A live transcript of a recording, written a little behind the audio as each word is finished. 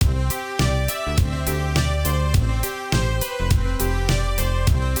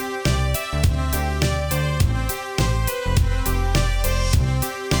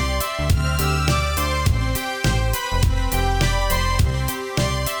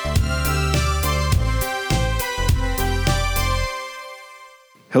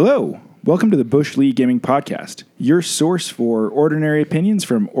Hello, welcome to the Bush League Gaming Podcast, your source for ordinary opinions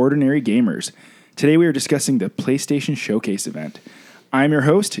from ordinary gamers. Today we are discussing the PlayStation Showcase event. I'm your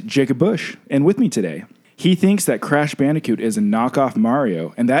host, Jacob Bush, and with me today, he thinks that Crash Bandicoot is a knockoff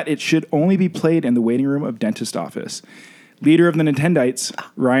Mario and that it should only be played in the waiting room of dentist office. Leader of the Nintendites,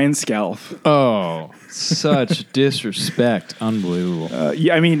 Ryan Scalf. Oh, such disrespect. Unbelievable.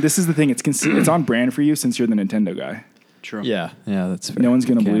 This is the thing. It's on brand for you since you're the Nintendo guy. True. Yeah, that's fair. No one's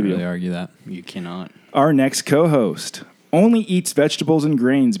gonna Can't believe you. really argue that. You cannot. Our next co-host only eats vegetables and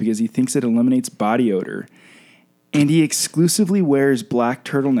grains because he thinks it eliminates body odor. And he exclusively wears black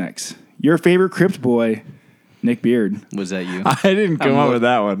turtlenecks. Your favorite Crypt boy, Nick Beard. Was that you? I didn't come up with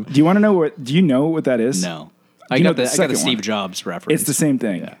that one. Do you know what that is? No. Do I you know got the second Steve one? Jobs reference. It's the same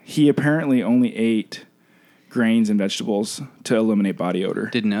thing. Yeah. He apparently only ate grains and vegetables to eliminate body odor.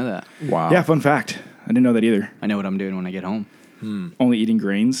 Didn't know that. Wow. Yeah, fun fact. I didn't know that either. I know what I'm doing when I get home. Only eating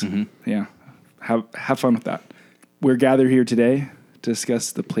grains. Yeah. Have fun with that. We're gathered here today to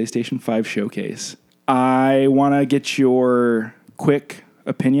discuss the PlayStation 5 showcase. I want to get your quick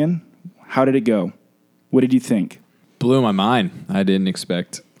opinion. How did it go? What did you think? Blew my mind. I didn't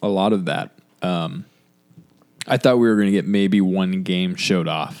expect a lot of that. I thought we were going to get maybe one game showed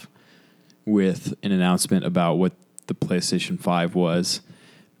off with an announcement about what the PlayStation 5 was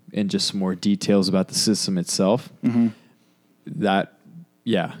and just some more details about the system itself.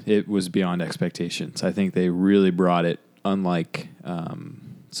 It was beyond expectations. I think they really brought it, unlike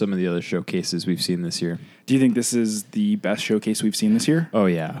some of the other showcases we've seen this year. Do you think this is the best showcase we've seen this year? Oh,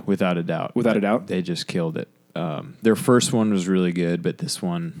 yeah, without a doubt. Without a doubt? They just killed it. Their first one was really good, but this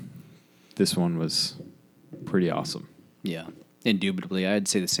one was pretty awesome. Yeah. Indubitably, I'd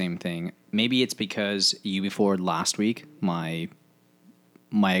say the same thing. Maybe it's because before last week, my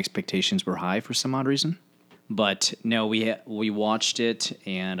expectations were high for some odd reason. But no, we watched it,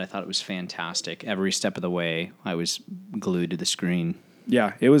 and I thought it was fantastic. Every step of the way, I was glued to the screen.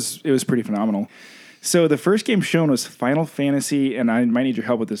 Yeah, it was pretty phenomenal. So the first game shown was Final Fantasy, and I might need your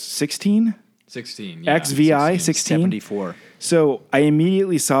help with this, 16? 16, XVI 16? 74. So I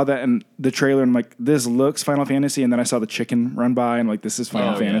immediately saw that in the trailer, and I'm like, this looks Final Fantasy, and then I saw the chicken run by, and like, this is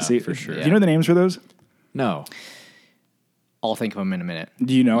Final Oh, Fantasy. yeah, for sure. Do you know the names for those? No. I'll think of them in a minute.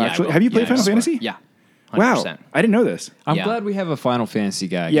 Do you know, Yeah, I actually? will. Have you played Yeah, I Final swear. Fantasy? Yeah. 100%. Wow, I didn't know this. I'm Yeah. glad we have a Final Fantasy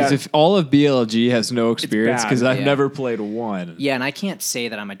guy. Yeah. Because if all of BLG has no experience, bad. because I've Yeah. never played one. Yeah, and I can't say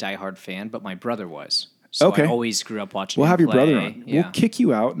that I'm a diehard fan, but my brother was. So Okay. I always grew up watching We'll him have your play. brother on. Yeah. We'll kick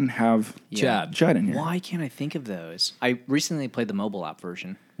you out and have Yeah. Chad in here. Why can't I think of those? I recently played the mobile app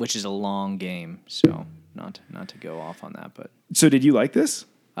version, which is a long game, so not to go off on that, but So did you like this?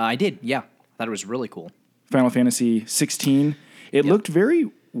 I did. Yeah, I thought it was really cool. Final Fantasy 16. It looked very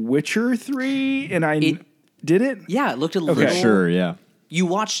Witcher 3, and did it? Yeah, it looked a Okay. little. Sure, yeah. You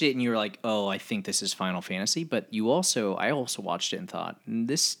watched it and you were like, "Oh, I think this is Final Fantasy," but I also watched it and thought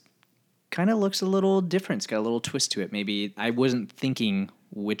this kind of looks a little different. It's got a little twist to it. Maybe I wasn't thinking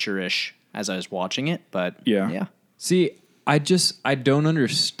Witcher-ish as I was watching it, but Yeah. See, I don't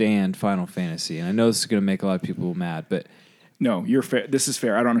understand Final Fantasy, and I know this is going to make a lot of people mad, but No, you're fair. This is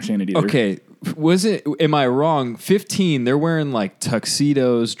fair. I don't understand it either. okay, am I wrong? 15, they're wearing like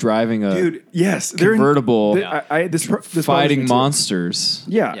tuxedos, driving a Dude, yes. convertible, This bothers fighting me too. monsters.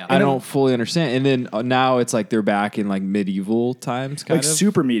 Yeah. Yeah. and I then, don't fully understand. And then now it's like they're back in like medieval times, kind like of.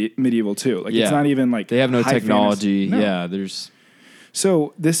 super medieval too. Like Yeah. it's not even like They have no high technology. fantasy. No. Yeah, there's...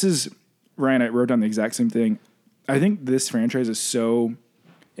 So this is Ryan. I wrote down the exact same thing. I think this franchise is so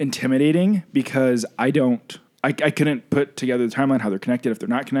intimidating because I couldn't put together the timeline how they're connected if they're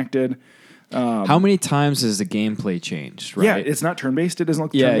not connected. How many times has the gameplay changed, right? Yeah, it's not turn based. It doesn't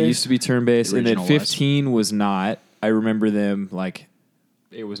look Yeah, turn based. it used to be turn-based, and then Original was. 15 was not. I remember them, like,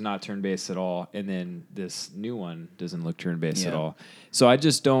 it was not turn-based at all, and then this new one doesn't look turn-based at Yeah. all. So I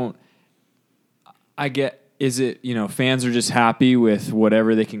just don't... Is it, fans are just happy with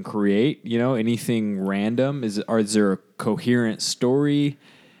whatever they can create, anything random? Is there a coherent story?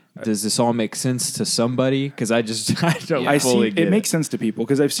 Does this all make sense to somebody? Because I don't I fully see. get It makes sense to people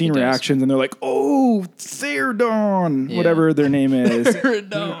because I've seen It does. reactions and they're like, "Oh, Therdon, Yeah. whatever their name is,"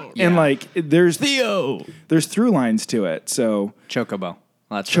 No. and like there's Theo! there's through lines to it. So Chocobo. Well,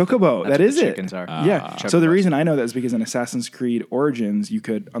 that's Chocobo, what that the is it. chickens are. Yeah. So the Chocobos. reason I know that is because in Assassin's Creed Origins, you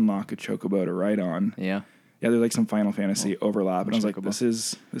could unlock a chocobo to ride on. Yeah. Yeah, there's like some Final Fantasy overlap, and I was like, chocobo. this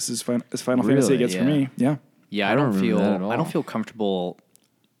is as Final Fantasy Really? gets for Yeah. me. Yeah. Yeah, I I don't don't remember that at feel I all. don't feel comfortable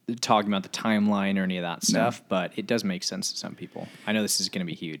talking about the timeline or any of that stuff, but it does make sense to some people. I know this is going to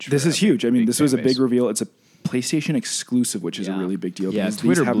be huge. This for is a huge. I mean, big this was a fan big base. reveal. It's a PlayStation exclusive, which is a Yeah. really big deal. Yeah, because these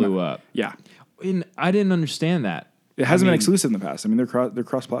Twitter have blew not- up. Yeah. And I didn't understand that. It hasn't been exclusive in the past. I mean, they're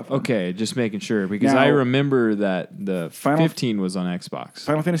cross-platform. Okay, just making sure because Now- I remember that the Final- 15 was on Xbox.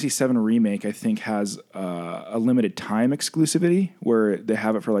 Final Fantasy VII Remake, I think, has a limited time exclusivity where they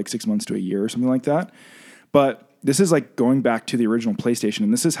have it for like 6 months to a year or something like that. But this is like going back to the original PlayStation,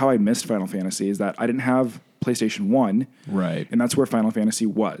 and this is how I missed Final Fantasy, is that I didn't have PlayStation 1, Right. and that's where Final Fantasy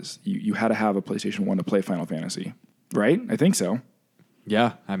was. You had to have a PlayStation 1 to play Final Fantasy, right? I think so.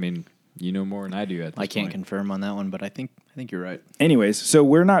 Yeah, I mean, you know more than I do at this I can't point. confirm on that one, but I think you're right. Anyways, so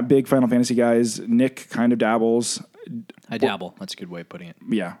we're not big Final Fantasy guys. Nick kind of dabbles. I dabble. That's a good way of putting it.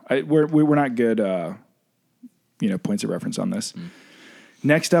 Yeah, we're not good, points of reference on this.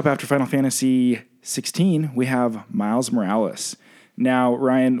 Next up, after Final Fantasy 16, we have Miles Morales. Now,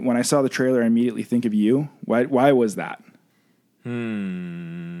 Ryan, when I saw the trailer, I immediately think of you. Why was that?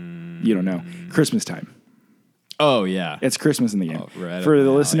 You don't know. Christmas time. Oh, yeah. It's Christmas in the game. Oh, right For up the my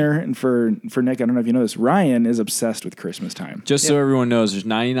alley. listener and for Nick, I don't know if you know this, Ryan is obsessed with Christmas time. Just so everyone knows, there's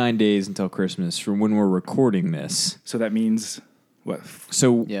 99 days until Christmas from when we're recording this. So that means what?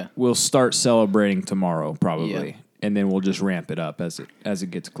 So Yeah. we'll start celebrating tomorrow, probably, Yeah. and then we'll just ramp it up as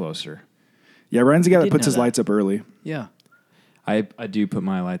it gets closer. Yeah, Ryan's the guy that did puts know his that. lights up early. Yeah. I do put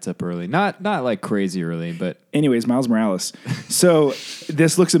my lights up early, not like crazy early, but Anyways, Miles Morales. So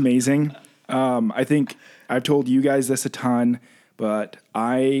this looks amazing. I think I've told you guys this a ton, but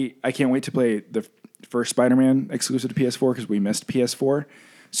I can't wait to play the first Spider-Man exclusive to PS4 because we missed PS4.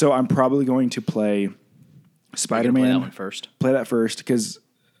 So I'm probably going to play Spider-Man. Play that one first. Play that first because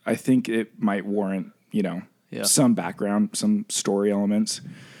I think it might warrant, Yeah. some background, some story elements.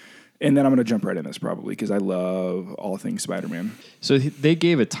 And then I'm going to jump right in this probably because I love all things Spider-Man. so they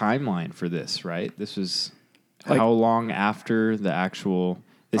gave a timeline for this, right? This was Like- how long after the actual?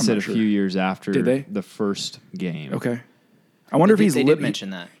 They I'm said not a sure. few years after Did they? the first game. Okay. I wonder if he's They li- did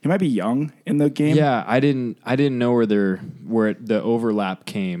mention that. He might be young in the game. Yeah, I didn't know where the overlap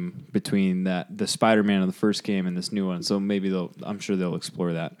came between the Spider-Man of the first game and this new one. So maybe I'm sure they'll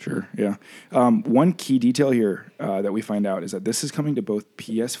explore that. Sure, yeah. One key detail here that we find out is that this is coming to both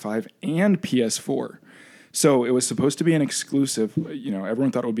PS5 and PS4. So it was supposed to be an exclusive.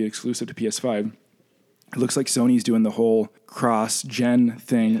 Everyone thought it would be exclusive to PS5. It looks like Sony's doing the whole cross-gen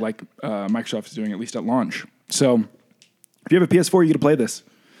thing like Microsoft is doing, at least at launch. So if you have a PS4, you get to play this.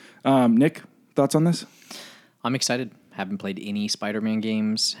 Nick, thoughts on this? I'm excited. Haven't played any Spider-Man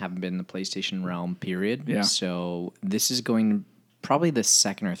games. Haven't been in the PlayStation realm, period. Yeah. So this is going probably the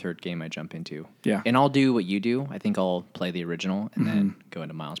second or third game I jump into. Yeah. And I'll do what you do. I think I'll play the original and then go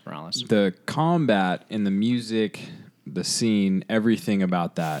into Miles Morales. The combat and the music, the scene, everything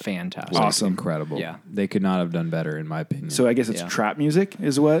about that Fantastic. was Awesome. incredible. Yeah. They could not have done better, in my opinion. So I guess it's Yeah. trap music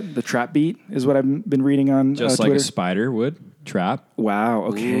is what? The trap beat is what I've been reading on just like Twitter. a spider would trap. Wow,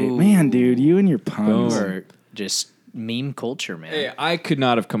 okay. Ooh. Man, dude, you and your puns. Or just meme culture, man. Hey, I could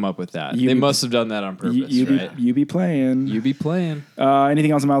not have come up with that. You they be- must have done that on purpose, You right? be playing. You be playing.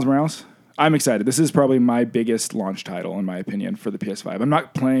 Anything else on Miles Morales? I'm excited. This is probably my biggest launch title, in my opinion, for the PS5. I'm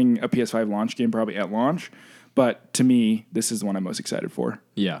not playing a PS5 launch game probably at launch, but to me, this is the one I'm most excited for.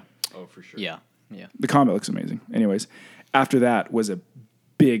 Yeah. Oh, for sure. Yeah. Yeah. The combat looks amazing. Anyways, after that was a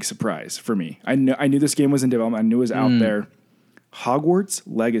big surprise for me. I knew this game was in development. I knew it was out there. Hogwarts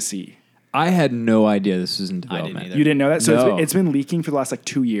Legacy. I had no idea this was in I didn't development. either. You didn't know that? So No. it's been leaking for the last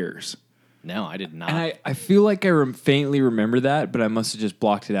 2 years. No, I did not. And I feel like I faintly remember that, but I must have just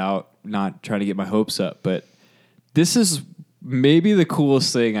blocked it out, not trying to get my hopes up. But this is maybe the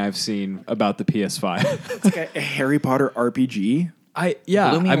coolest thing I've seen about the PS5. It's like a Harry Potter RPG.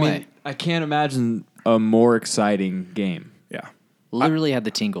 Blew me I away. mean, I can't imagine a more exciting game. Yeah. Literally had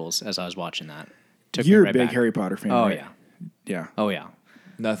the tingles as I was watching that. Took me You're a right big back. Harry Potter fan, Oh, right? yeah. Yeah. Oh, yeah.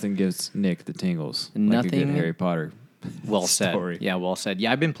 Nothing gives Nick the tingles. like a Nothing- good Harry Potter. Well said. Story. Yeah, well said.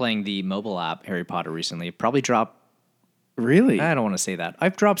 Yeah, I've been playing the mobile app Harry Potter recently. Probably dropped. Really? I don't want to say that.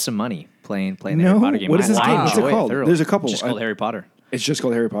 I've dropped some money playing the No? Harry Potter game. What is I this game? What's it enjoy called? thoroughly. There's a couple. It's just called Harry Potter. It's just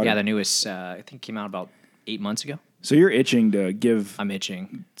called Harry Potter. Yeah, the newest. I think came out about 8 months ago. So you're itching to give I'm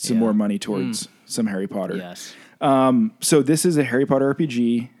itching. some more money towards some Harry Potter. Yes. So this is a Harry Potter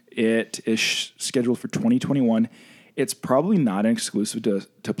RPG. It is scheduled for 2021. It's probably not an exclusive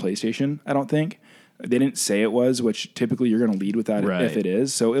to PlayStation, I don't think. They didn't say it was, which typically you're going to lead with that Right. if it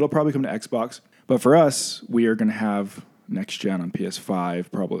is. So it'll probably come to Xbox. But for us, we are going to have next gen on PS5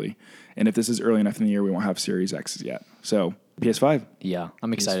 probably. And if this is early enough in the year, we won't have Series X's yet. So PS5. Yeah,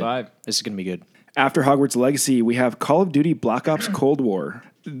 I'm excited. PS5. This is going to be good. After Hogwarts Legacy, we have Call of Duty Black Ops Cold War.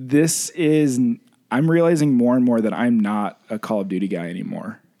 I'm realizing more and more that I'm not a Call of Duty guy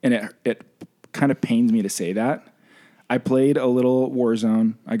anymore. And it kind of pains me to say that. I played a little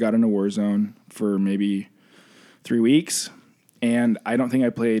Warzone. I got into Warzone for maybe 3 weeks, and I don't think I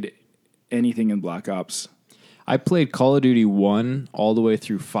played anything in Black Ops. I played Call of Duty 1 all the way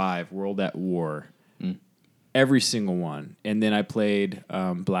through 5, World at War. Every single one. And then I played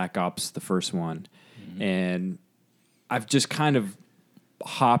Black Ops, the first one. And I've just kind of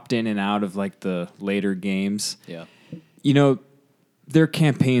hopped in and out of like the later games. Yeah. You know, their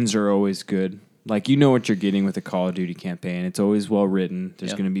campaigns are always good. Like, you know what you're getting with a Call of Duty campaign. It's always well written.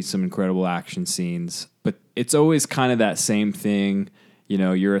 There's going to be some incredible action scenes. But it's always kind of that same thing. You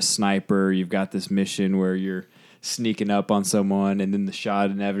know, you're a sniper. You've got this mission where you're sneaking up on someone, and then the shot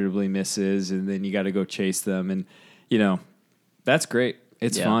inevitably misses, and then you got to go chase them. And, you know, that's great.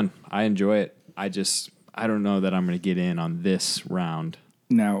 It's fun. I enjoy it. I don't know that I'm going to get in on this round.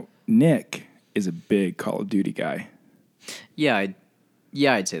 Now, Nick is a big Call of Duty guy. Yeah,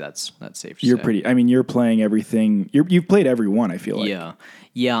 I'd say that's safe to You're say. pretty. I mean, you're playing everything. You've played every one. I feel like.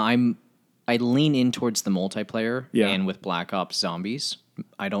 Yeah. I lean in towards the multiplayer. Yeah. And with Black Ops Zombies,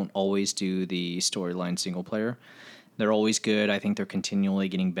 I don't always do the storyline single player. They're always good. I think they're continually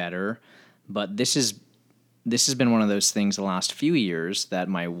getting better. But this has been one of those things the last few years that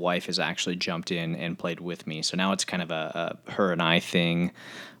my wife has actually jumped in and played with me. So now it's kind of a her and I thing.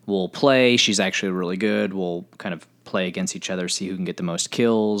 We'll play. She's actually really good. We'll kind of play against each other, see who can get the most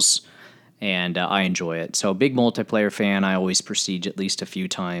kills. And I enjoy it. So big multiplayer fan. I always prestige at least a few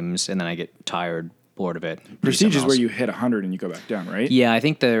times, and then I get tired, bored of it. Prestige is where you hit 100 and you go back down, right? Yeah, I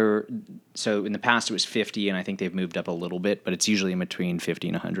think so in the past it was 50, and I think they've moved up a little bit, but it's usually in between 50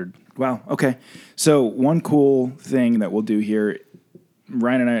 and 100. Wow. Okay. So one cool thing that we'll do here,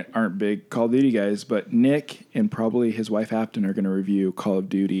 Ryan and I aren't big Call of Duty guys, but Nick and probably his wife Afton are going to review Call of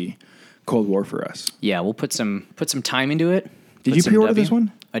Duty Cold War for us. Yeah, we'll put some time into it. Did Put you some pre-order W. this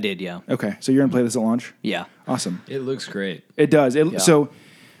one? I did, yeah. Okay. So you're going to play this at launch? Yeah. Awesome. It looks great. It does. So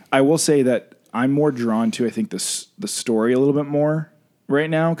I will say that I'm more drawn to, I think, the story a little bit more right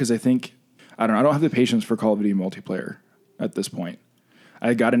now because I think, I don't have the patience for Call of Duty multiplayer at this point.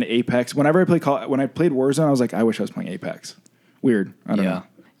 I got into Apex. Whenever when I played Warzone, I was like, I wish I was playing Apex. Weird. I don't know.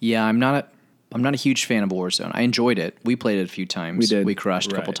 Yeah, I'm not a huge fan of Warzone. I enjoyed it. We played it a few times. We did. We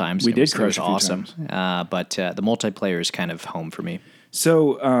crushed a couple times. We It did was crush a few awesome. But the multiplayer is kind of home for me.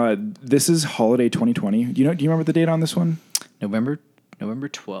 So this is holiday 2020. Do you remember the date on this one? November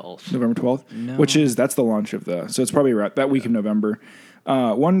 12th. November 12th? No. That's the launch of so it's probably around that week of November.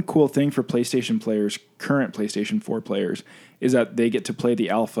 One cool thing for PlayStation players, current PlayStation 4 players, is that they get to play the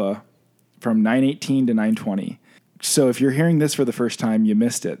alpha from 9/18 to 9/20. So if you're hearing this for the first time, you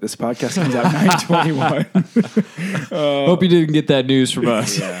missed it. This podcast comes out 9/21. Hope you didn't get that news from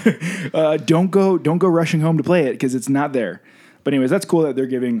us. Don't go rushing home to play it because it's not there. But anyways, that's cool that they're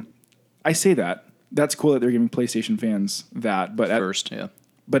giving. I say that. That's cool that they're giving PlayStation fans that. But First, yeah.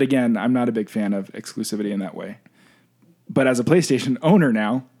 But again, I'm not a big fan of exclusivity in that way. But as a PlayStation owner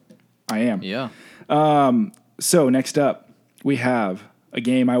now, I am. Yeah. So next up, we have a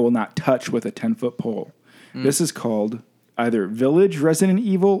game I will not touch with a 10-foot pole. This is called either Village Resident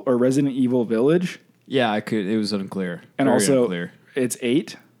Evil or Resident Evil Village. Yeah, it was unclear. And Very also, unclear. it's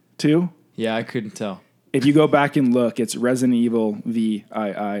 8, too. Yeah, I couldn't tell. If you go back and look, it's Resident Evil VIII.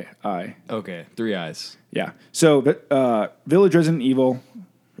 Okay, 3 eyes. Yeah. So Village Resident Evil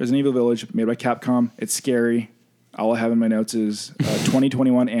Village, made by Capcom. It's scary. All I have in my notes is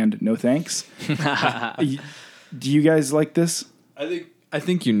 2021 and no thanks. Do you guys like this? I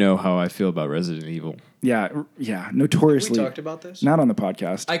think you know how I feel about Resident Evil. Yeah, notoriously. We talked about this? Not on the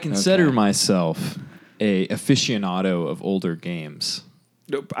podcast. I consider myself a aficionado of older games.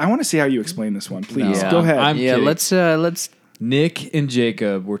 I want to see how you explain this one. Please, No. go ahead. I'm kidding. let's Nick and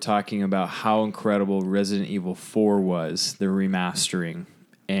Jacob were talking about how incredible Resident Evil 4 was, the remastering.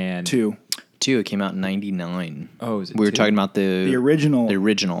 And 2. It came out in 99. Oh, is it We were 2? talking about The original. The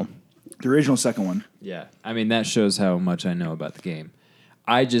original. The original second one. Yeah. I mean, that shows how much I know about the game.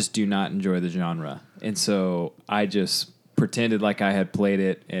 I just do not enjoy the genre. And so I just pretended like I had played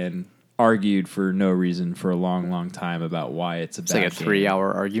it and argued for no reason for a long, long time about why it's a It's bad like a game.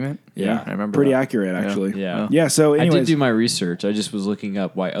 3-hour argument. Yeah, I remember. Pretty that. accurate, actually. Yeah. Yeah. So, I did anyways, do my research. I just was looking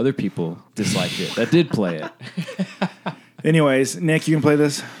up why other people disliked it that did play it. Nick, you can play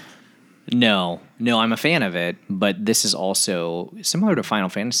this. No, I'm a fan of it, but this is also similar to Final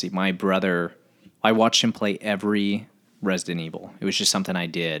Fantasy. My brother, I watched him play every Resident Evil. It was just something I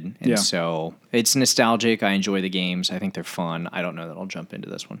did. And so it's nostalgic. I enjoy the games. I think they're fun. I don't know that I'll jump into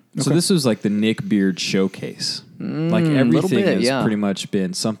this one. So this was like the Nick Beard showcase. Like everything bit, has yeah. pretty much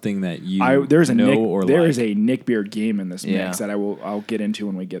been something that you There is a like. Nick Beard game in this mix that I'll get into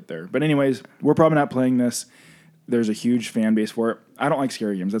when we get there. But anyways, we're probably not playing this. There's a huge fan base for it. I don't like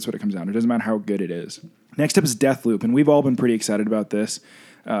scary games. That's what it comes down to. It doesn't matter how good it is. Next up is Deathloop, and we've all been pretty excited about this.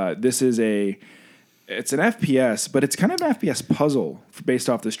 This is it's an FPS, but it's kind of an FPS puzzle based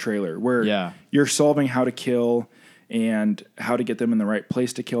off this trailer, where you're solving how to kill and how to get them in the right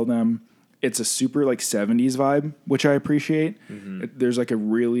place to kill them. It's a super like 70s vibe, which I appreciate. There's like a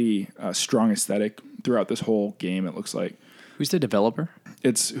really strong aesthetic throughout this whole game, it looks like. Who's the developer?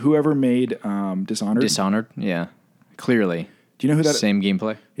 It's whoever made Dishonored. Dishonored, yeah. Clearly. Do you know who that is? Same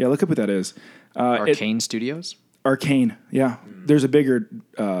gameplay. Yeah, look up what that is. Arcane Studios? Arcane, yeah. There's a bigger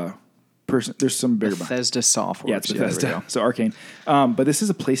person. There's some bigger. Bethesda Software. Yeah, it's Bethesda. So Arcane. But this is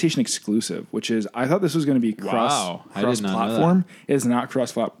a PlayStation exclusive, which is, I thought this was going to be cross-platform. It is not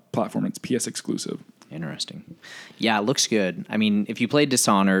cross-platform. It's PS exclusive. Interesting. Yeah, it looks good. I mean, if you played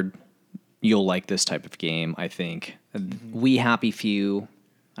Dishonored, you'll like this type of game, I think. We Happy Few.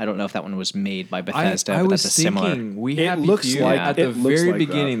 I don't know if that one was made by Bethesda, but that's a similar. It looks like at the very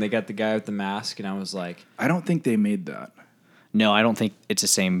beginning, they got the guy with the mask, and I was like, I don't think they made that. No, I don't think it's the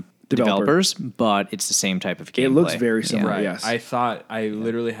same developers, but it's the same type of gameplay. It looks very similar. right. Yes, I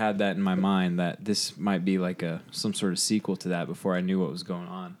literally had that in my mind that this might be like some sort of sequel to that before I knew what was going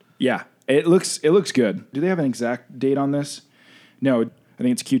on. Yeah, it looks good. Do they have an exact date on this? No, I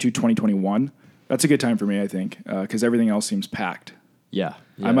think it's Q2 2021. That's a good time for me, I think, because everything else seems packed. Yeah,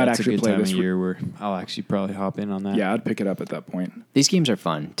 I might that's actually a good play time this of year where I'll actually probably hop in on that. Yeah, I'd pick it up at that point. These games are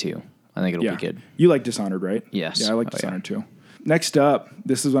fun too. I think it'll be good. You like Dishonored, right? Yes. Yeah, I like Dishonored too. Next up,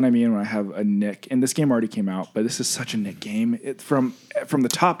 this is what I mean when I have a Nick, and this game already came out, but this is such a Nick game. It's from the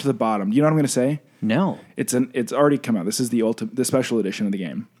top to the bottom. Do you know what I'm going to say? No. It's already come out. This is the special edition of the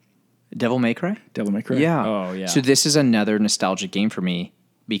game. Devil May Cry? Devil May Cry. Yeah. Oh, yeah. So this is another nostalgic game for me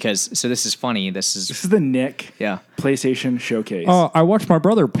because this is funny. This is the Nick PlayStation Showcase. I watched my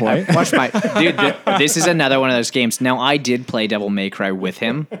brother play. This is another one of those games. Now I did play Devil May Cry with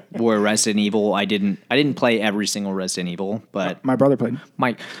him, where Resident Evil I didn't play every single Resident Evil, but my brother played.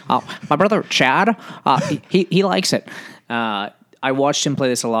 My brother Chad, he likes it. I watched him play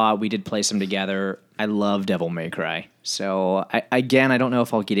this a lot. We did play some together. I love Devil May Cry. So I don't know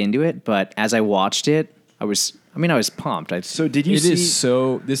if I'll get into it, but as I watched it, I was pumped. So did you see?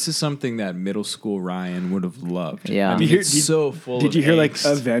 This is something that middle school Ryan would have loved. Yeah. I mean, it's so full. Did you of hear angst.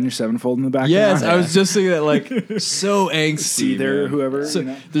 like Avenged Sevenfold in the background? Yes, I was just thinking that, like, so angsty. Seether, man. whoever. So, you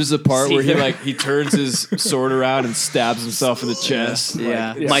know? there's a part where he turns his sword around and stabs himself in the chest.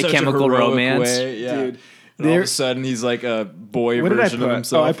 Yeah. in My such a Chemical heroic Romance. way. Yeah. Dude. And all of a sudden, he's like a boy What did I version put? of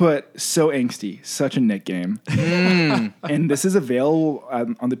himself. Oh, I put so angsty, such a Nick game. And this is available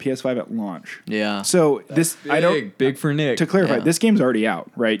on the PS5 at launch. Yeah. So big for Nick. To clarify, Yeah. this game's already out,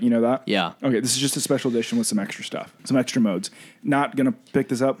 right? You know that? Yeah. Okay, this is just a special edition with some extra stuff, some extra modes. Not gonna pick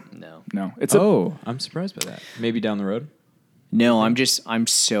this up. No. It's I'm surprised by that. Maybe down the road. No,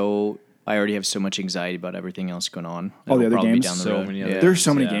 I already have so much anxiety about everything else going on. All the It'll other probably be games? down the So road. many other there's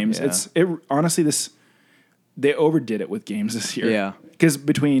so many Yeah, games. yeah. Honestly, they overdid it with games this year. Yeah. Because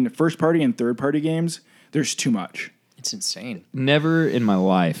between first party and third party games, there's too much. It's insane. Never in my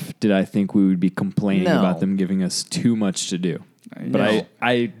life did I think we would be complaining No. about them giving us too much to do. But know.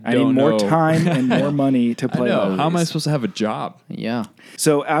 I I need don't more know. time and more money to I play. know. all How am I these. supposed to have a job? Yeah.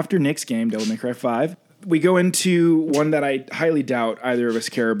 So after Nick's game, Devil May Cry 5, we go into one that I highly doubt any of us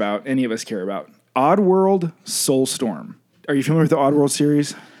care about. Oddworld Soulstorm. Are you familiar with the Oddworld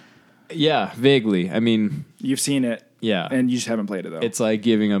series? Yeah, vaguely. I mean, You've seen it. yeah. And you just haven't played it, though. It's like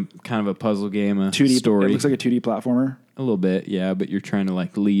giving a kind of a puzzle game a 2D story. It looks like a 2D platformer. A little bit, yeah, but you're trying to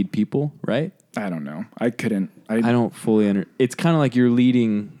like lead people, right? I don't know. I couldn't. I don't fully It's kind of like you're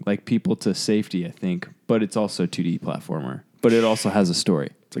leading like people to safety, I think, but it's also a 2D platformer. But it also has a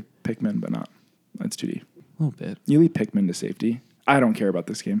story. It's like Pikmin, but not. It's 2D. A little bit. You lead Pikmin to safety. I don't care about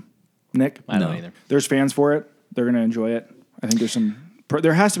this game. Nick? I don't either. There's fans for it. They're going to enjoy it. I think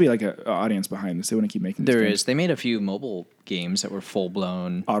there has to be like an audience behind this. They want to keep making this There game. is. They made a few mobile games that were full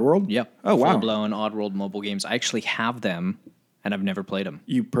blown. Oddworld? Yep. Oh, wow. Full blown Oddworld mobile games. I actually have them, and I've never played them.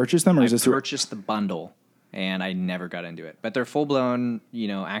 You purchased them, or is I this purchased the bundle, and I never got into it. But they're full blown,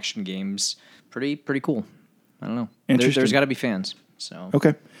 action games. Pretty cool. I don't know. Interesting. There's got to be fans. So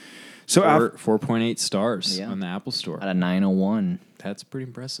Okay. So 4.8 stars Yeah. on the Apple Store. at a 901. That's pretty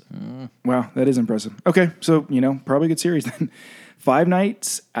impressive. wow, that is impressive. Okay, so probably a good series then. Five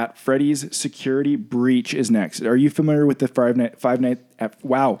Nights at Freddy's Security Breach is next. Are you familiar with the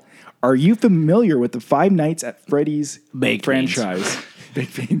Are you familiar with the Five Nights at Freddy's Baked franchise?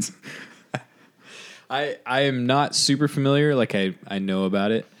 Baked beans. I am not super familiar. Like I know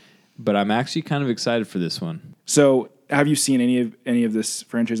about it, but I'm actually kind of excited for this one. So, have you seen any of this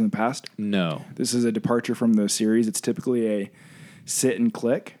franchise in the past? No. This is a departure from the series. It's typically a sit and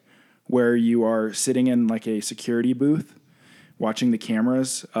click where you are sitting in like a security booth watching the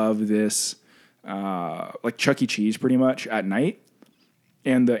cameras of this like Chuck E. Cheese pretty much at night.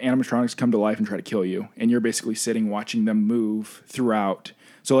 And the animatronics come to life and try to kill you. And you're basically sitting watching them move throughout.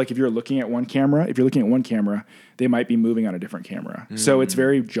 So like if you're looking at one camera, they might be moving on a different camera. So it's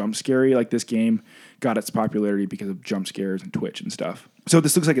very jump scary. Like this game got its popularity because of jump scares and Twitch and stuff. So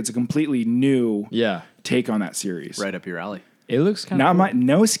this looks like it's a completely new take on that series. Right up your alley. It looks kind of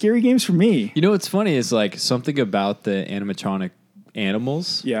No scary games for me. You know what's funny is like something about the animatronic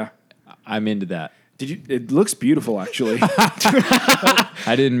animals. Yeah. I'm into that. It looks beautiful actually.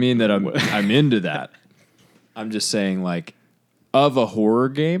 I didn't mean that I'm into that. I'm just saying like of a horror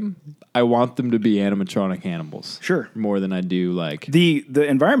game, I want them to be animatronic animals. Sure. More than I do like The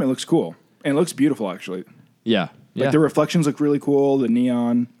environment looks cool. And it looks beautiful actually. Yeah. Like the reflections look really cool, the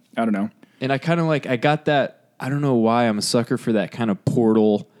neon, I don't know. And I kind of like I got that, I don't know why I'm a sucker for that kind of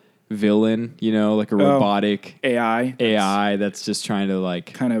Portal villain, you know, like a robotic AI that's just trying to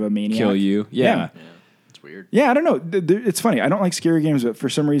like kind of a maniac. kill you. Yeah. It's weird. Yeah, I don't know. It's funny. I don't like scary games, but for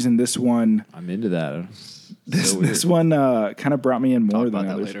some reason this one I'm into that. this one kind of brought me in more Talk than about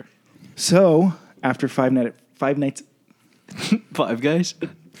that others. later. So, after Five Nights Five Guys?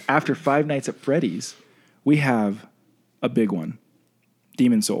 after 5 Nights at Freddy's, we have a big one.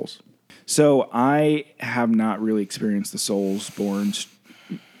 Demon Souls. So, I have not really experienced the Soulsborne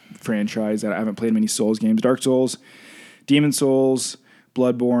franchise. I haven't played many Souls games. Dark Souls, Demon Souls,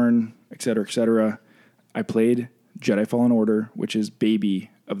 Bloodborne, etc., etc. I played Jedi Fallen Order, which is baby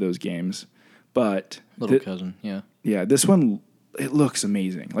of those games. But Little cousin, yeah. yeah, this one, it looks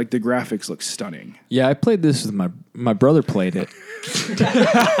amazing. Like the graphics look stunning. Yeah, I played this with my brother played it.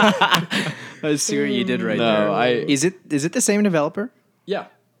 I see what you did right No, there. Is it the same developer? Yeah.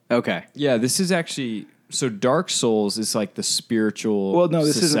 Okay. Yeah, this is actually so Dark Souls is like the spiritual Well, no,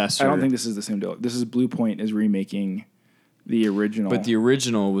 this isn't. successor. I don't think this is the same deal. This is Blue Point is remaking the original. But the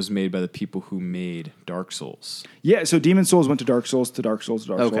original was made by the people who made Dark Souls. yeah, so Demon Souls went to Dark Souls to Dark Souls to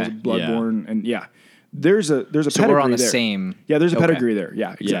Dark Okay. Souls, Bloodborne, and yeah, there's a So pedigree we're on the there. same. Yeah, there's a Okay. pedigree there.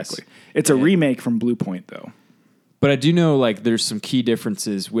 Yeah, exactly. Yes. It's a remake from Blue Point though. But I do know like there's some key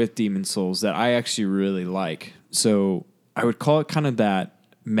differences with Demon Souls that I actually really like. So I would call it kind of that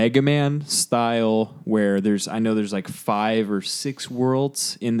Mega Man style where there's like 5 or 6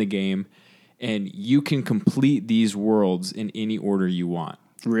 worlds in the game and you can complete these worlds in any order you want.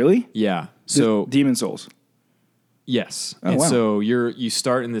 Really? Yeah. So Demon Souls. yes. Oh, and wow. so you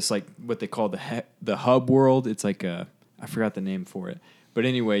start in this like what they call the hub world. It's like I forgot the name for it. But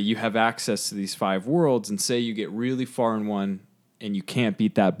anyway, you have access to these 5 worlds, and say you get really far in one and you can't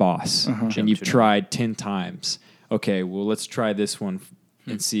beat that boss, and you've tried 10 times. Okay, well, let's try this one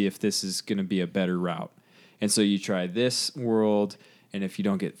and see if this is going to be a better route. And so you try this world, and if you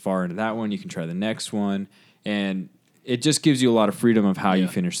don't get far into that one, you can try the next one. And it just gives you a lot of freedom of how you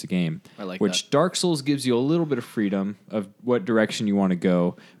finish the game. I like which that. Dark Souls gives you a little bit of freedom of what direction you want to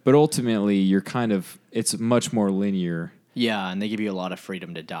go, but ultimately you're it's much more linear. Yeah, and they give you a lot of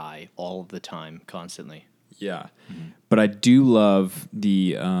freedom to die all of the time, constantly. Yeah. But I do love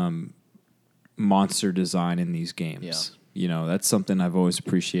the monster design in these games. Yeah. You know, that's something I've always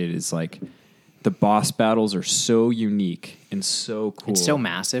appreciated is like the boss battles are so unique and so cool. It's so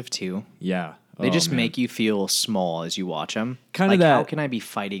massive, too. Yeah. They Oh, just man. make you feel small as you watch them. Kinda like, that- how can I be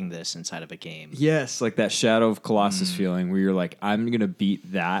fighting this inside of a game? Yes, like that Shadow of Colossus feeling where you're like, I'm going to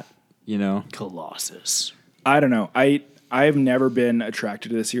beat that, you know? Colossus. I don't know. I've never been attracted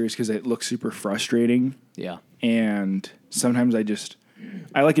to the series because it looks super frustrating, Yeah. and sometimes I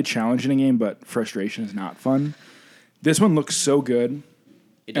like a challenge in a game, but frustration is not fun. This one looks so good.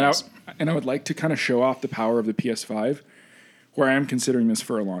 It And does. I would like to kind of show off the power of the PS5, where I am considering this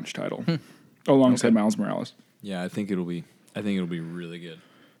for a launch title, alongside Miles Morales. Yeah, I think it'll be really good.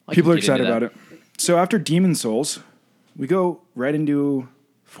 I People can are get into excited about it. So after Demon Souls, we go right into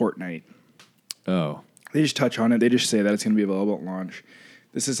Fortnite. Oh. They just touch on it. They just say that it's going to be available at launch.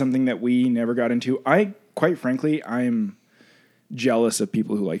 This is something that we never got into. Quite frankly, I'm jealous of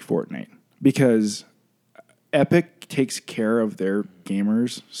people who like Fortnite because Epic takes care of their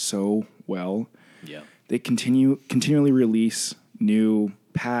gamers so well. Yeah. They continually release new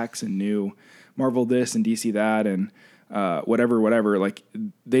packs and new Marvel this and DC that and whatever. Like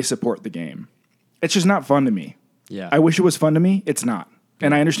they support the game. It's just not fun to me. Yeah. I wish it was fun to me. It's not.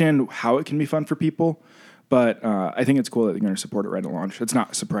 And I understand how it can be fun for people, but I think it's cool that they're going to support it right at launch. It's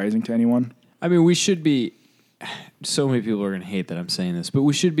not surprising to anyone. I mean, we should be. So many people are going to hate that I'm saying this, but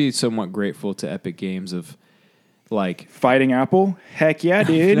we should be somewhat grateful to Epic Games of like, Fighting Apple? Heck yeah,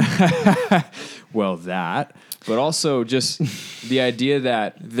 dude. well, that, but also just the idea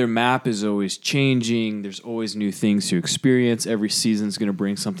that their map is always changing. There's always new things to experience. Every season's going to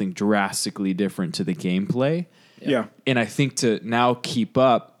bring something drastically different to the gameplay. Yeah. And I think to now keep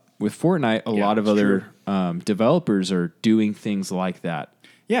up with Fortnite, a lot of other developers are doing things like that.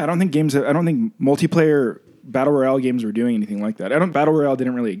 Yeah, I don't think multiplayer battle royale games were doing anything like that. Battle royale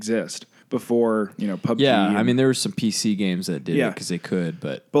didn't really exist before, PUBG. Yeah, and- I mean, there were some PC games that did it because they could,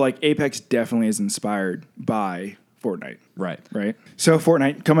 but But Apex definitely is inspired by Fortnite, right. So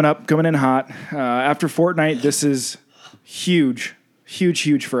Fortnite coming in hot. After Fortnite, this is huge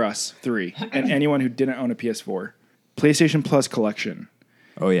for us three and anyone who didn't own a PS4. PlayStation Plus collection.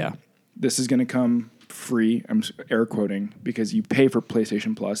 Oh yeah, This is going to come free. I'm air quoting because you pay for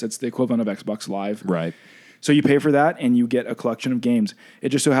PlayStation Plus. It's the equivalent of Xbox Live. right. So you pay for that and you get a collection of games. It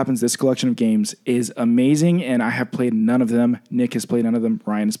just so happens this collection of games is amazing, and I have played none of them. Nick has played none of them.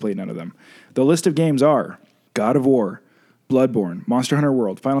 Ryan has played none of them. The list of games are God of War, Bloodborne, Monster Hunter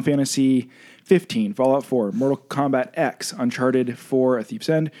World, Final Fantasy 15, Fallout 4, Mortal Kombat X, Uncharted 4, A Thief's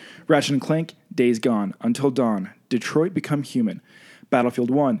End, Ratchet & Clank, Days Gone, Until Dawn, Detroit Become Human, Battlefield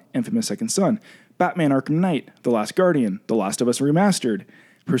 1, Infamous Second Son, Batman Arkham Knight, The Last Guardian, The Last of Us Remastered,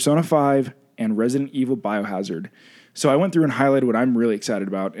 Persona 5, and Resident Evil Biohazard. So I went through and highlighted what I'm really excited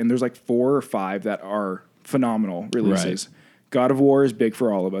about, and there's 4 or 5 that are phenomenal releases. Right. God of War is big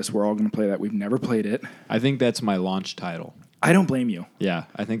for all of us. We're all going to play that. We've never played it. I think that's my launch title. I don't blame you. Yeah,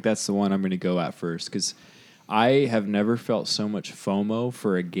 I think that's the one I'm going to go at first because I have never felt so much FOMO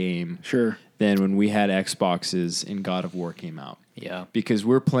for a game Sure. than when we had Xboxes and God of War came out. Yeah. Because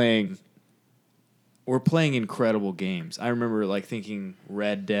we're playing incredible games. I remember thinking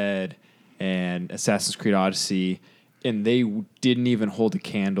Red Dead and Assassin's Creed Odyssey, and they didn't even hold a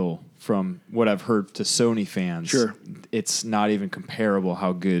candle from what I've heard to Sony fans. Sure. It's not even comparable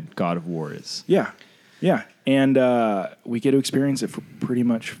how good God of War is. Yeah. Yeah. And we get to experience it for pretty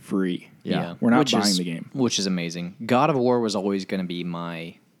much free. Yeah. We're not buying the game. Which is amazing. God of War was always going to be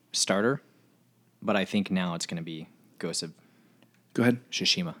my starter, but I think now it's going to be Ghost of Go ahead.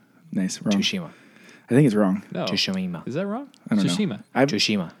 Tsushima. Nice. Wrong. Tsushima. I think it's wrong. No. Tsushima. Is that wrong? I don't know. Tsushima.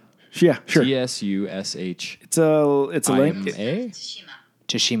 Tsushima. Yeah, sure. T-S-U-S-H. It's a link. I-M-A?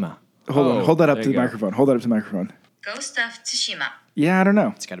 Tsushima. Hold on. Oh, Hold that up there to the you go. microphone. Hold that up to the microphone. Ghost of Tsushima. Yeah, I don't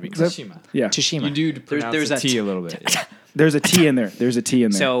know. It's got to be Tsushima. Yeah. Tsushima. You do pronounce there's the a T a little bit. Yeah. There's a T in there. There's a T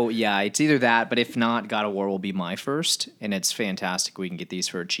in there. So, yeah, it's either that, but if not, God of War will be my first, and it's fantastic. We can get these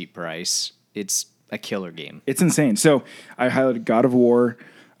for a cheap price. It's a killer game. It's insane. So I highlighted God of War,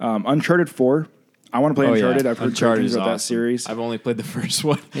 Uncharted 4. I want to play Uncharted. I've heard great Uncharted things is about that awesome. series, I've only played the first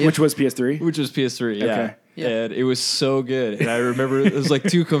one, which was PS3. which was PS3. Yeah. Okay. And it was so good. And I remember it was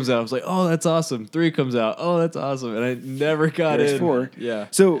 2 comes out. I was like, oh, that's awesome. 3 comes out. Oh, that's awesome. And I never got There's in. 4. Yeah.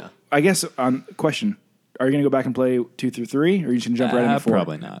 So I guess question: are you going to go back and play 2 through 3, or are you just going to jump right into 4?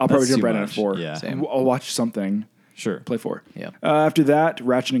 Probably not. I'll probably That's jump too right much. into 4. Yeah. Same. I'll watch something. Sure. Play 4. Yeah. After that,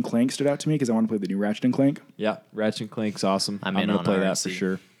 Ratchet and Clank stood out to me because I want to play the new Ratchet and Clank. Yeah. Ratchet and Clank's awesome. I'm I'm in going on to play that for RNC.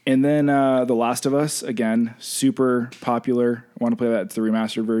 sure. And then The Last of Us, again, super popular. I want to play that. It's the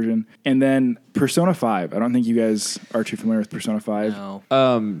remastered version. And then Persona 5. I don't think you guys are too familiar with Persona 5.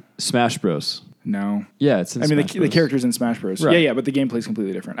 No. Smash Bros. No. Yeah, it's in I mean, Smash the Bros. character's in Smash Bros. Right. Yeah, but the gameplay's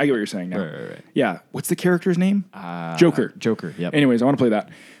completely different. I get what you're saying now. Right. Yeah. What's the character's name? Joker. Joker, yep. Anyways, I want to play that.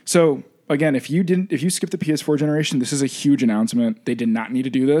 So again, if you skipped the PS4 generation, this is a huge announcement. They did not need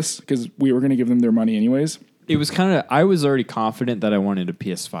to do this because we were going to give them their money anyways. It was I was already confident that I wanted a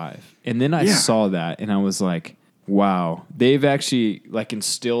PS5. And then I Yeah. saw that and I was like, wow, they've actually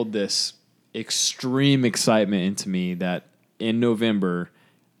instilled this extreme excitement into me that in November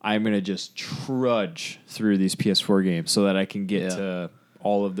I'm going to just trudge through these PS4 games so that I can get to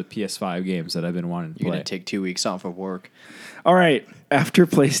all of the PS5 games that I've been wanting to You're play. going to take 2 weeks off of work. All right. After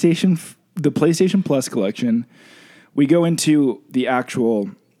the PlayStation Plus collection, we go into the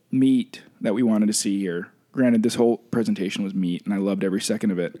actual meat that we wanted to see here. Granted, this whole presentation was meat, and I loved every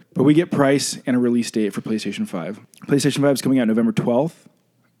second of it. But we get price and a release date for PlayStation 5. PlayStation 5 is coming out November 12th.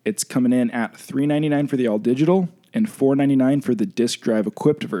 It's coming in at $399 for the all-digital and $499 for the disc drive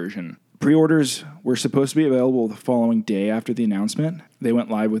equipped version. Pre-orders were supposed to be available the following day after the announcement. They went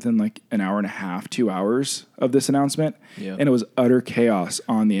live within an hour and a half, 2 hours of this announcement, and it was utter chaos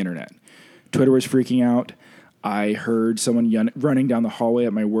on the internet. Twitter was freaking out. I heard someone running down the hallway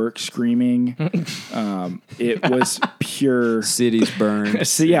at my work screaming. It was pure. Cities burned.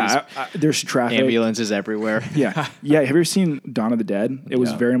 So yeah, there's traffic. Ambulances everywhere. Yeah. Have you ever seen Dawn of the Dead? It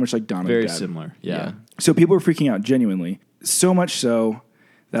was very much like Dawn of the Very Dead. similar. Yeah. So people were freaking out genuinely. So much so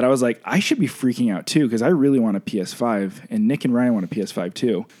that I was like, I should be freaking out too because I really want a PS5 and Nick and Ryan want a PS5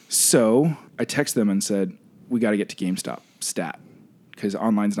 too. So I texted them and said, we got to get to GameStop stat because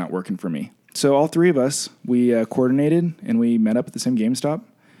online's not working for me. So all three of us, we coordinated and we met up at the same GameStop.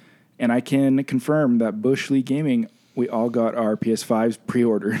 And I can confirm that Bush League Gaming, we all got our PS5s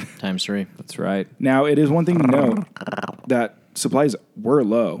pre-ordered. ×3. That's right. Now, it is one thing to note that supplies were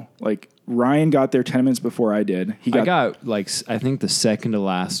low. Like, Ryan got there 10 minutes before I did. I got like I think the second to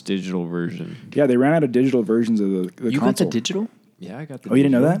last digital version. Yeah, they ran out of digital versions of the You console. got the digital? Yeah, I got the. Oh, you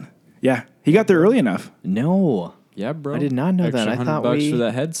didn't know that? Yeah, he got there early enough. No. Yeah, bro. I did not know that. I Extra thought $100 we- for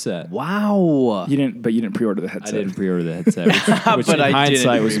that headset. Wow. You didn't pre-order the headset. I didn't pre-order the headset, which But in I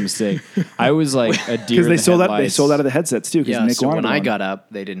hindsight did. was a mistake. I was like a deer. because they sold out. They sold out of the headsets too. Because Yeah, Nick so wanted when I one. got up,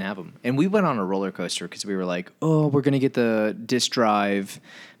 they didn't have them. And we went on a roller coaster because we were like, oh, we're going to get the disc drive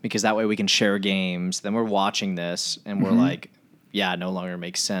because that way we can share games. Then we're watching this and we're like, yeah, it no longer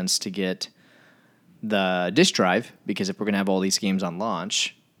makes sense to get the disc drive because if we're going to have all these games on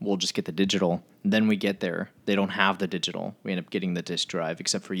launch, we'll just get the digital. Then we get there. They don't have the digital. We end up getting the disc drive,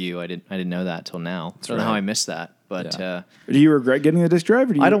 except for you. I didn't know that till now. I don't know how right. I missed that. But Yeah. Do you regret getting the disc drive?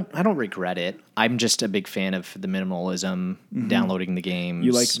 Or do you, I don't regret it. I'm just a big fan of the minimalism, downloading the games.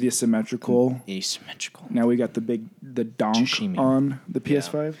 You like the asymmetrical? asymmetrical. Now we got the donk Sashimi. on the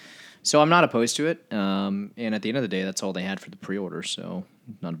PS5. So I'm not opposed to it. And at the end of the day, that's all they had for the pre-order. So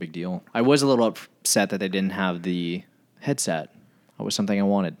not a big deal. I was a little upset that they didn't have the headset. That was something I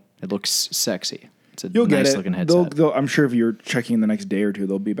wanted. It looks sexy. It's a You'll nice get it. looking headset. I'm sure if you're checking the next day or two,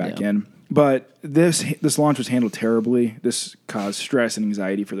 they'll be back Yeah. in. But this launch was handled terribly. This caused stress and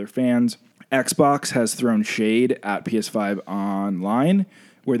anxiety for their fans. Xbox has thrown shade at PS5 online,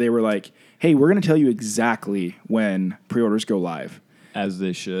 where they were like, "Hey, we're going to tell you exactly when pre-orders go live." as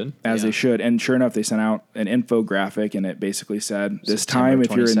they should. As Yeah. they should. And sure enough, they sent out an infographic, and it basically said, this September time,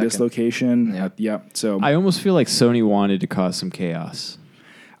 if you're in this 22nd. location. Yeah. Yep. So, I almost feel like Sony wanted to cause some chaos.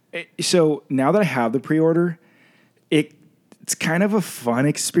 so now that I have the pre-order, it's kind of a fun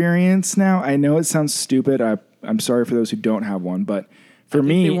experience now. I know it sounds stupid. I'm sorry for those who don't have one, but for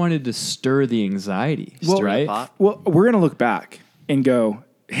me, They wanted to stir the anxiety, the right? pot. well, we're going to look back and go,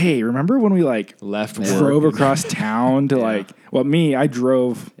 hey, remember when we Left drove work. across town to I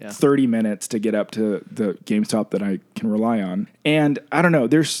drove Yeah. 30 minutes to get up to the GameStop that I can rely on. And I don't know,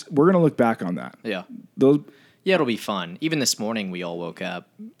 we're going to look back on that. Yeah. Those Yeah, it'll be fun. Even this morning, we all woke up,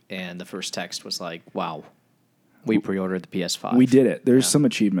 and the first text was like, wow, we pre-ordered the PS5. we did it. There's some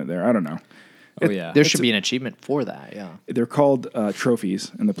achievement there. I don't know. Oh yeah. There should be an achievement for that, yeah. They're called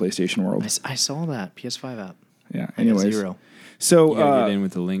trophies in the PlayStation world. I saw that PS5 app. Yeah. I got Anyways, 0. so You gotta get in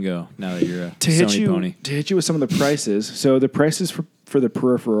with the lingo now that you're a to hit Sony pony. you with some of the prices. So the prices for the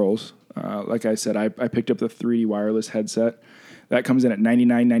peripherals, like I said, I picked up the 3D wireless headset. That comes in at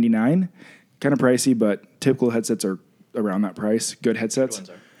 $99.99. Kind of pricey, but typical headsets are around that price. Good headsets.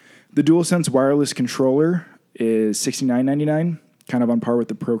 The DualSense wireless controller is $69.99, kind of on par with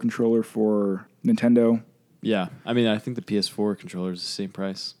the Pro controller for Nintendo. Yeah, I mean, I think the PS4 controller is the same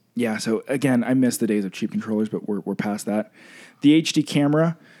price. Yeah, so again, I miss the days of cheap controllers, but we're past that. The HD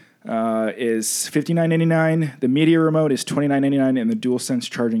camera is $59.99. The media remote is $29.99, and the DualSense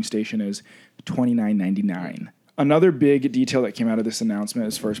charging station is $29.99. Another big detail that came out of this announcement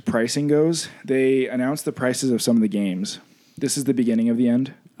as far as pricing goes, they announced the prices of some of the games. This is the beginning of the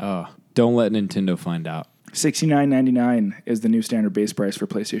end. Oh, don't let Nintendo find out. $69.99 is the new standard base price for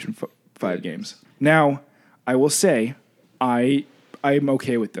PlayStation 5 games. Now, I will say, I'm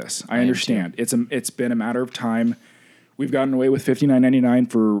okay with this. I understand. It's been a matter of time. We've gotten away with $59.99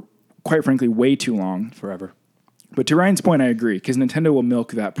 for, quite frankly, way too long. Forever. But to Ryan's point, I agree, because Nintendo will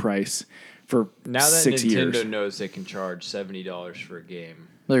milk that price for Now that 6 Nintendo years. knows they can charge $70 for a game.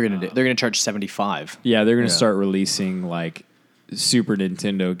 They're gonna charge 75. Yeah, they're gonna start releasing like Super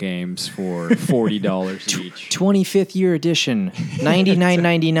Nintendo games for $40 each. 25th year edition,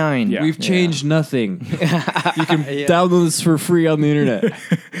 $99.99. Yeah. We've changed nothing. You can download this for free on the internet.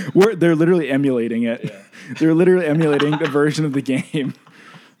 They're literally emulating it. They're literally emulating the version of the game.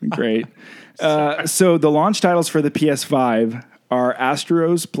 Great. So the launch titles for the PS5 are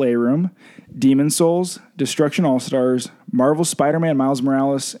Astro's Playroom, Demon Souls, Destruction All-Stars, Marvel Spider-Man Miles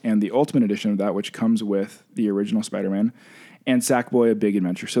Morales, and the Ultimate Edition of that, which comes with the original Spider-Man, and Sackboy: A Big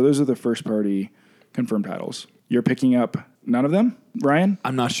Adventure. So those are the first-party confirmed titles. You're picking up none of them, Ryan?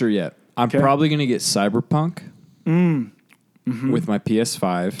 I'm not sure yet. I'm probably gonna get Cyberpunk with my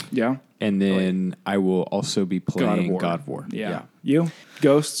PS5. Yeah. And then I will also be playing God of War. Yeah. You?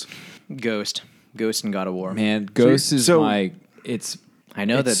 Ghosts? Ghost and God of War. Man, Ghost is so- my. It's I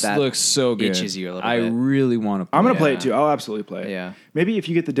know that looks so good. itches you a little I bit. really want to play I'm going to play Yeah. it too. I'll absolutely play it. Yeah. Maybe if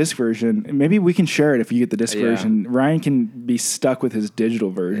you get the disc version, maybe we can share it if you get the disc Yeah. version. Ryan can be stuck with his digital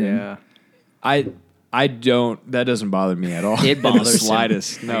version. Yeah. I don't. That doesn't bother me at all. It in the bothers him.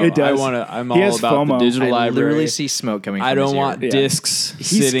 sligest. No, It does. I want to. I'm He all has about FOMO. the digital I library. literally see smoke coming from I his don't ear. want Yeah. discs He's-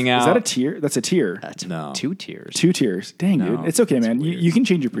 sitting out. Is that a tier? That's a tier. That's No. 2 tiers. 2 tiers. Dang, No, dude. It's okay, man. You can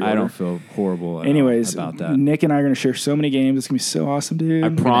change your pre-order. I don't feel horrible at all Anyways, about that. Nick and I are going to share so many games. It's going to be so awesome, dude. I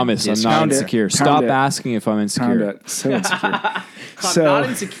promise I'm not Pound it. insecure. Pound Stop it. asking if I'm Pound insecure. it. So insecure. So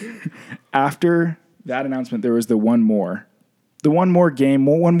after that announcement, there was the one more game,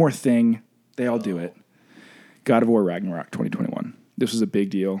 one more thing. They all do it. God of War Ragnarok 2021. This was a big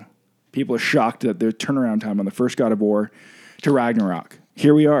deal. People are shocked at their turnaround time on the first God of War to Ragnarok.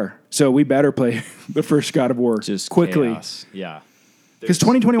 Here we are. So we better play the first God of War Just quickly. chaos. Yeah. Because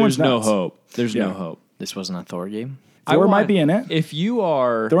 2021 is There's no nuts. hope. There's Yeah. no hope. This wasn't a Thor game. Thor might be in it. If you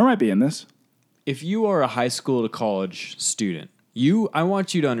are Thor might be in this. a high school to college student, I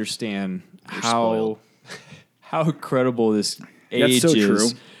want you to understand spoiled. how incredible this That's age so is true.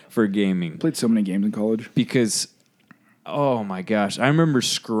 for gaming. Played so many games in college. Because oh my gosh, I remember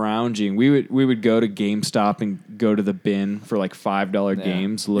scrounging. We would go to GameStop and go to the bin for like $5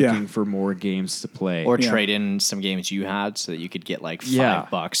 games, looking Yeah. for more games to play. Or Yeah. trade in some games you had so that you could get like Yeah.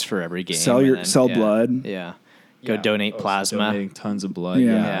 $5 for every game. Sell and sell yeah. blood. Yeah. Go Yeah. donate plasma. Donating tons of blood.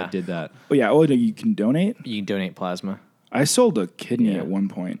 Yeah. Yeah, Yeah. I did that. Oh yeah. Oh, no, you can donate. You can donate plasma. I sold a kidney Yeah. at one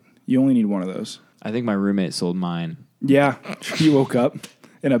point. You only need one of those. I think my roommate sold mine. Yeah. You woke up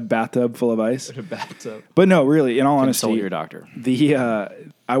in a bathtub full of ice. A bathtub. But no, really, in all Consult honesty, your doctor.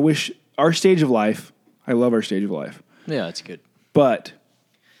 I wish our stage of life. I love our stage of life, Yeah, that's good. but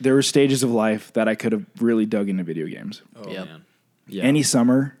there were stages of life that I could have really dug into video games. Oh Yep. man. Yeah. Any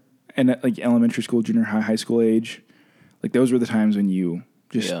summer, and at like elementary school, junior high, high school age, like those were the times when you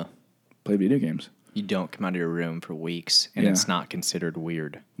just Yeah. played video games. You don't come out of your room for weeks and Yeah. it's not considered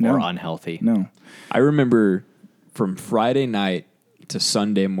weird No. or unhealthy. No, I remember from Friday night to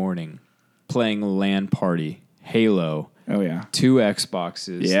Sunday morning playing LAN party, Halo, oh yeah, 2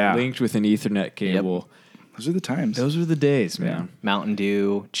 Xboxes, Yeah. linked with an Ethernet cable. those are the times. Those were the days, man. Mountain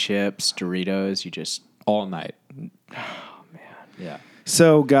Dew, chips, Doritos, you just All night. Oh man. Yeah.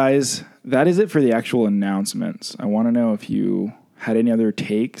 So, guys, that is it for the actual announcements. I want to know if you had any other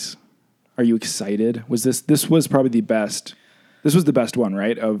takes. Are you excited? Was this was probably the best? This was the best one,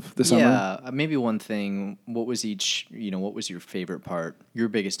 right, of the summer? Yeah, maybe one thing. What was what was your favorite part? Your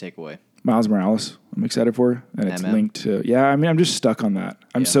biggest takeaway? Miles Morales. I'm excited for, and it's MM. linked to. Yeah, I mean, I'm just stuck on that.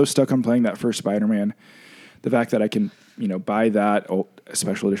 I'm Yeah. so stuck on playing that first Spider-Man. The fact that I can, buy that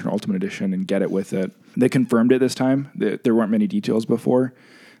special edition or Ultimate Edition and get it with it. They confirmed it this time. There weren't many details before,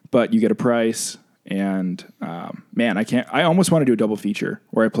 but you get a price. And man, I almost want to do a double feature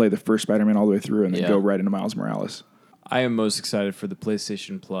where I play the first Spider-Man all the way through and then Yeah. go right into Miles Morales. I am most excited for the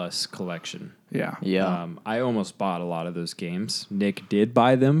PlayStation Plus collection. Yeah. Yeah. I almost bought a lot of those games. Nick did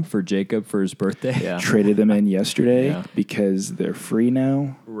buy them for Jacob for his birthday. Yeah. Traded them in yesterday Yeah. because they're free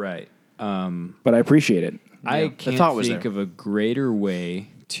now, Right. but I appreciate it. I The can't thought was think there. of a greater way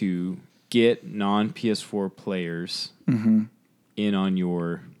to get non-PS4 players in on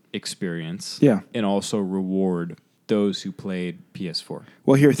your experience. Yeah. And also reward those who played PS4.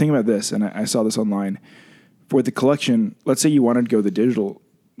 Well, here, think about this, and I saw this online. For the collection, let's say you wanted to go the digital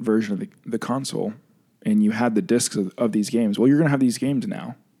version of the console, and you had the discs of these games. Well, you're going to have these games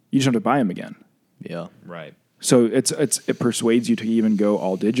now. You just have to buy them again. Yeah. Right. So it persuades you to even go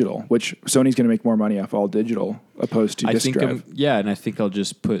all digital, which Sony's going to make more money off all digital opposed to I disc think drive. and I think I'll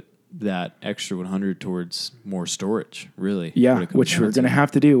just put that extra 100 towards more storage, really. Yeah, what it comes which down we're going to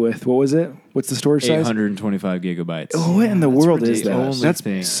have to do with, what was it? What's the storage size? 825 gigabytes. Oh, what in the world is that? ridiculous. That's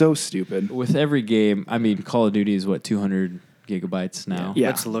Only thing. so stupid. With every game, I mean, Call of Duty is what, 200 gigabytes now? Yeah.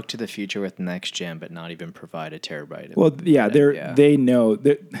 Let's look to the future with next gen, but not even provide a terabyte. Well, yeah, Yeah. they know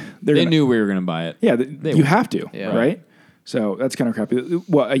that they're They gonna, knew we were going to buy it. Yeah, They you would. have to, Yeah. right? So that's kind of crappy.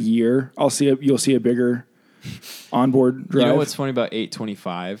 What, a year? You'll see a bigger onboard drive. You know what's funny about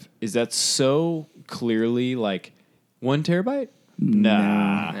 825 is that's so clearly like 1 terabyte?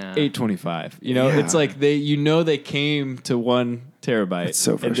 Nah. 825. Yeah. It's like they came to 1 terabyte. It's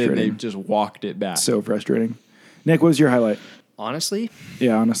so And then they frustrating. just walked it back. So frustrating. Nick, what was your highlight? Honestly,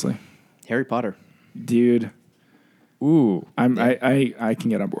 Yeah, honestly, Harry Potter. dude, Ooh. I can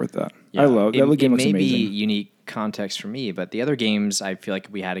get on board with that. I love that game. Looks may amazing. be unique context for me, but the other games, I feel like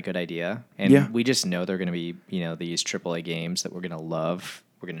we had a good idea, and Yeah. we just know they're going to be, these AAA games that we're going to love.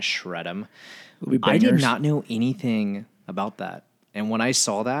 We're going to shred them. It'll be I did bangers. not know anything about that, and when I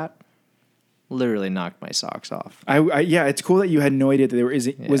saw that, literally knocked my socks off. Yeah, it's cool that you had no idea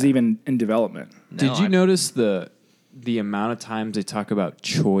that was even in development. Did you notice the amount of times they talk about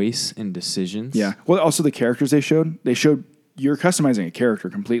choice and decisions? Yeah. Well, also the characters they showed you're customizing a character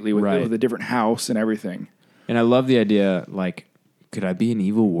completely with, Right. with a different house and everything. And I love the idea, like, could I be an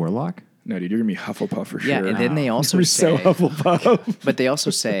evil warlock? No, dude, you're gonna be Hufflepuff for Yeah, sure. and then they also You're say, so Hufflepuff. but they also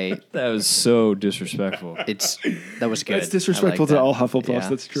say That was so disrespectful. that was good. That's disrespectful I like to that. all Hufflepuffs,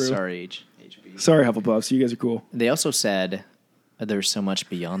 that's true. Sorry, HB. Sorry, Hufflepuffs. You guys are cool. They also said there's so much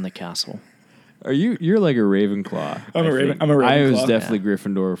beyond the castle. You're like a Ravenclaw. I'm a think. Ravenclaw. I was definitely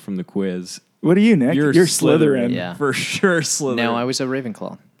Gryffindor from the quiz. What are you, Nick? You're Slytherin. Yeah. For sure, Slytherin. No, I was a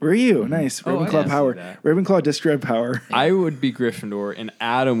Ravenclaw. Were you? Nice. Oh, I Ravenclaw didn't power. see that. Ravenclaw discrev power. I would be Gryffindor, and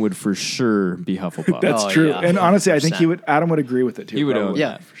Adam would for sure be Hufflepuff. That's Oh, true. yeah, And honestly, I think 100%. Adam would agree with it too. He would own probably. Yeah.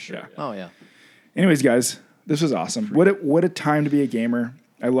 that for sure. Yeah. Oh yeah. Anyways, guys, this was awesome. What a time to be a gamer.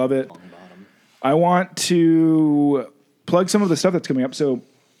 I love it. I want to plug some of the stuff that's coming up. So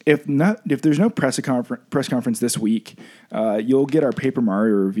if there's no press conference this week, you'll get our Paper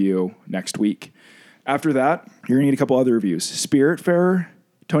Mario review next week. After that, you're gonna need a couple other reviews: Spiritfarer,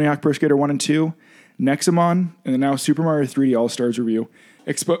 Tony Hawk Pro Skater 1 and 2, Nexamon, and then now Super Mario 3D All Stars review.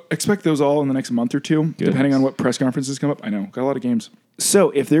 Expect those all in the next month or two, depending on what press conferences come up. I know, got a lot of games. So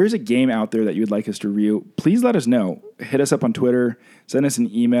if there is a game out there that you would like us to review, please let us know. Hit us up on Twitter, send us an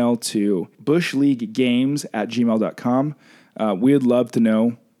email to bushleaguegames@gmail.com. We'd love to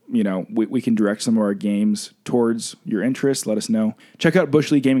know. You know, we can direct some of our games towards your interests. Let us know. Check out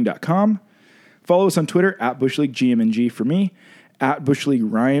bushleaguegaming.com. Follow us on Twitter @bushleaguegmng for me,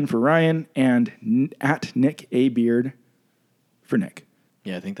 @bushleagueryan for Ryan, and @NickABeard for Nick.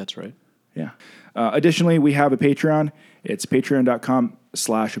 Yeah, I think that's right. Yeah. Additionally, we have a Patreon. It's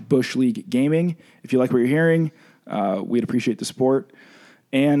patreon.com/bushleaguegaming. If you like what you're hearing, we'd appreciate the support.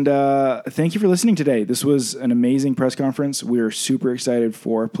 And thank you for listening today. This was an amazing press conference. We're super excited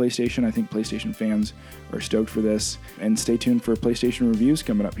for PlayStation. I think PlayStation fans are stoked for this. And stay tuned for PlayStation reviews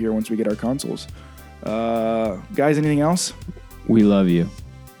coming up here once we get our consoles. Guys, anything else? We love you.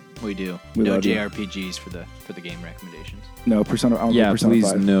 We do. We no love you. JRPGs for the game recommendations. No, Persona. I don't Yeah, know Persona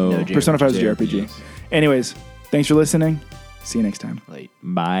please 5. no. No Persona 5 is JRPG. Anyways, thanks for listening. See you next time. Late.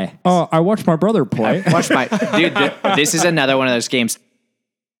 Bye. I watched my brother play. Watch my dude. This is another one of those games.